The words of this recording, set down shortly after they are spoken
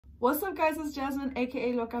What's up guys, it's Jasmine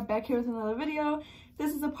aka Loca back here with another video.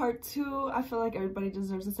 This is a part 2. I feel like everybody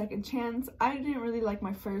deserves a second chance. I didn't really like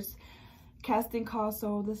my first casting call,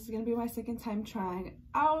 so this is gonna be my second time trying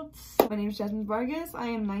out. My name is Jasmine Vargas. I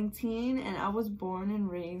am 19 and I was born and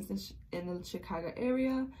raised in the Chicago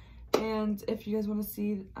area. And if you guys want to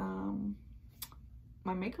see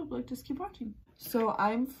my makeup look, just keep watching. So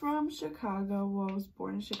I'm from Chicago. Well, I was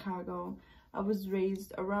born in Chicago. I was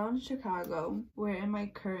raised around Chicago. Where am I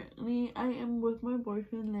currently? I am with my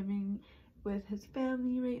boyfriend, living with his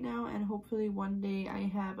family right now, and hopefully one day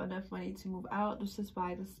I have enough money to move out. This is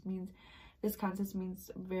why this contest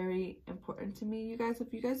means very important to me. You guys,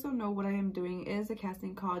 if you guys don't know, what I am doing is a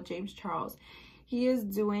casting called James Charles. He is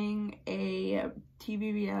doing a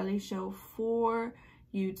TV reality show for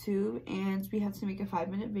YouTube, and we have to make a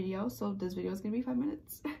 5-minute video. So this video is gonna be 5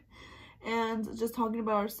 minutes. And just talking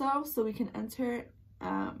about ourselves so we can enter.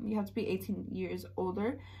 You have to be 18 years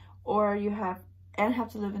older, or you have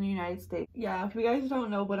to live in the United States. Yeah, if you guys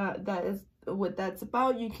don't know what that's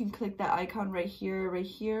about, you can click that icon right here,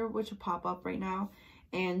 which will pop up right now,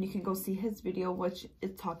 and you can go see his video which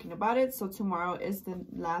is talking about it. So tomorrow is the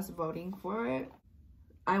last voting for it.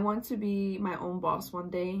 I want to be my own boss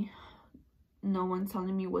one day. No one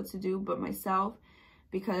telling me what to do but myself,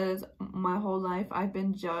 because my whole life I've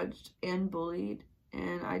been judged and bullied,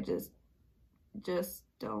 and I just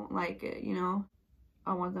don't like it, you know.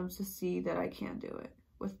 I want them to see that I can do it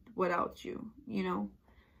without you, you know.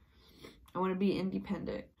 I want to be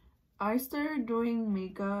independent. I started doing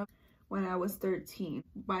makeup when I was 13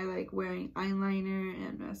 by like wearing eyeliner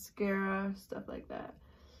and mascara, stuff like that.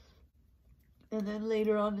 And then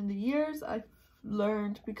later on in the years, I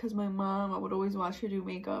learned, because my mom, I would always watch her do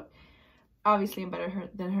makeup. Obviously I'm better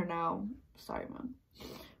than her now, sorry mom,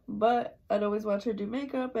 but I'd always watch her do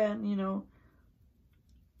makeup, and you know,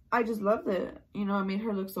 I just loved it. You know, I made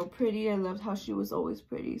her look so pretty. I loved how she was always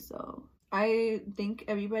pretty. So I thank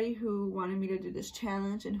everybody who wanted me to do this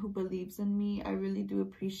challenge and who believes in me. I really do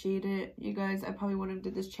appreciate it. You guys, I probably wouldn't have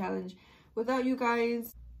did this challenge without you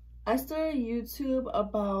guys. I started YouTube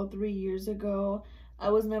about 3 years ago. I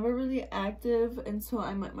was never really active until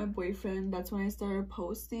I met my boyfriend. That's when I started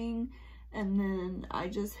posting. And then I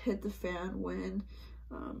just hit the fan when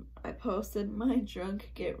I posted my drunk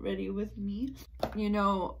get ready with me. You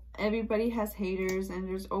know, everybody has haters, and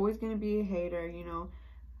there's always going to be a hater, you know.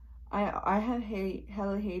 I have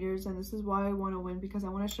hella haters, and this is why I want to win, because I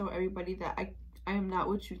want to show everybody that I am not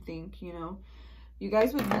what you think, you know. You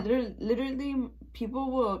guys would literally, people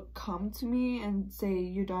will come to me and say,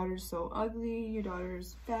 your daughter's so ugly, your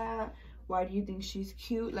daughter's fat, why do you think she's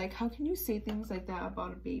cute? Like, how can you say things like that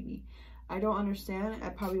about a baby? I don't understand. I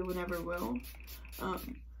probably would never will.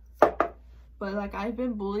 But like, I've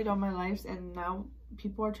been bullied all my life, and now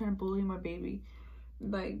people are trying to bully my baby.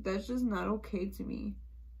 Like, that's just not okay to me,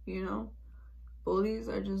 you know. Bullies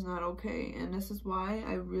are just not okay, and this is why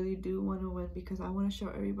I really do want to win, because I want to show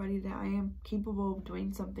everybody that I am capable of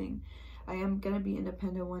doing something. I am gonna be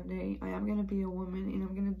independent one day. I am gonna be a woman, and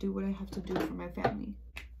I'm gonna do what I have to do for my family.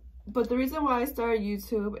 But the reason why I started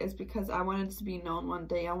YouTube is because I wanted to be known one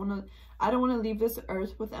day. I don't want to leave this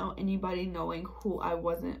earth without anybody knowing who I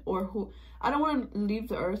wasn't, or I don't want to leave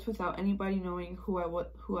the earth without anybody knowing who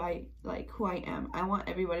I am. I want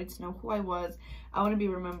everybody to know who I was. I want to be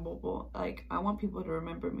rememberable. Like, I want people to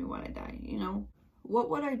remember me when I die, you know.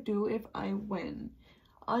 What would I do if I win?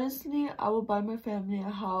 Honestly, I will buy my family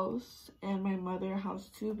a house, and my mother a house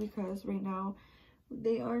too, because right now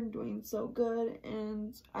they aren't doing so good,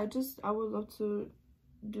 and I would love to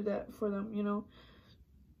do that for them, you know,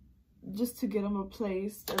 just to get them a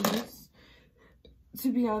place, or just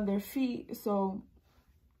to be on their feet. So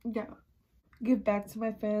yeah, give back to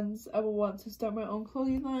my fans. I will want to start my own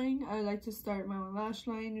clothing line. I like to start my own lash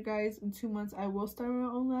line, you guys. In 2 months I will start my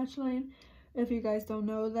own lash line. If you guys don't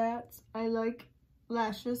know that, I like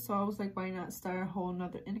lashes, so I was like, why not start a whole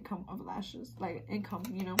nother income of lashes, like income,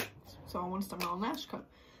 you know. So I want to start my own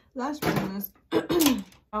lash business.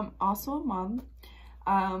 I'm also a mom.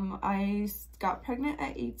 I got pregnant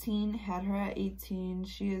at 18, had her at 18.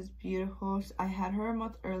 She is beautiful. I had her a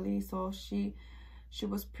month early, so she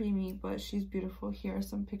was preemie, but she's beautiful. Here are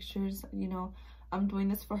some pictures. You know, I'm doing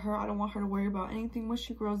this for her. I don't want her to worry about anything when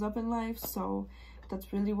she grows up in life, so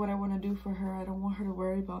that's really what I want to do for her. I don't want her to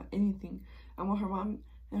worry about anything. I want her mom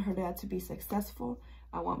and her dad to be successful.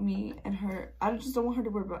 I want me and her, I just don't want her to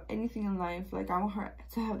worry about anything in life. Like, I want her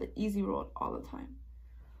to have the easy road all the time.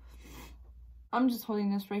 I'm just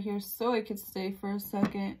holding this right here so it could stay for a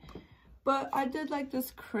second. But I did like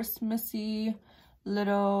this Christmassy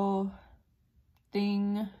little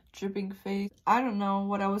thing dripping face. I don't know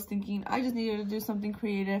what I was thinking. I just needed to do something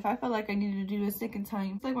creative. I felt like I needed to do a second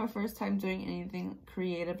time. It's like my first time doing anything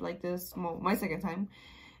creative like this. Well, my second time.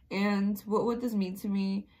 And what would this mean to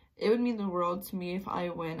me? It would mean the world to me if I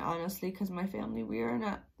win, honestly, because my family, we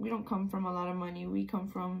don't come from a lot of money. We come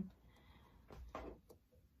from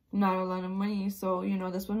not a lot of money. So, you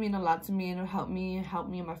know, this would mean a lot to me, and it'll help me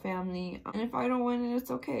and my family. And if I don't win,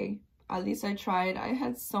 it's okay. At least I tried. I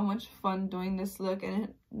had so much fun doing this look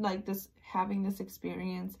and like this, having this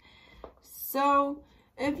experience. So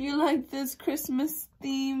if you like this Christmas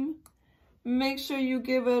theme, make sure you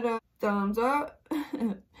give it a thumbs up.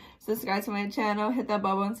 Subscribe to my channel, hit that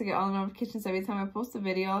bell button to get all the notifications every time I post a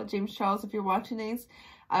video. James Charles, if you're watching this,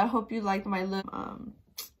 I hope you liked my look.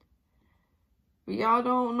 We all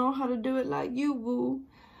don't know how to do it like you, boo.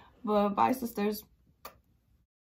 But bye, sisters.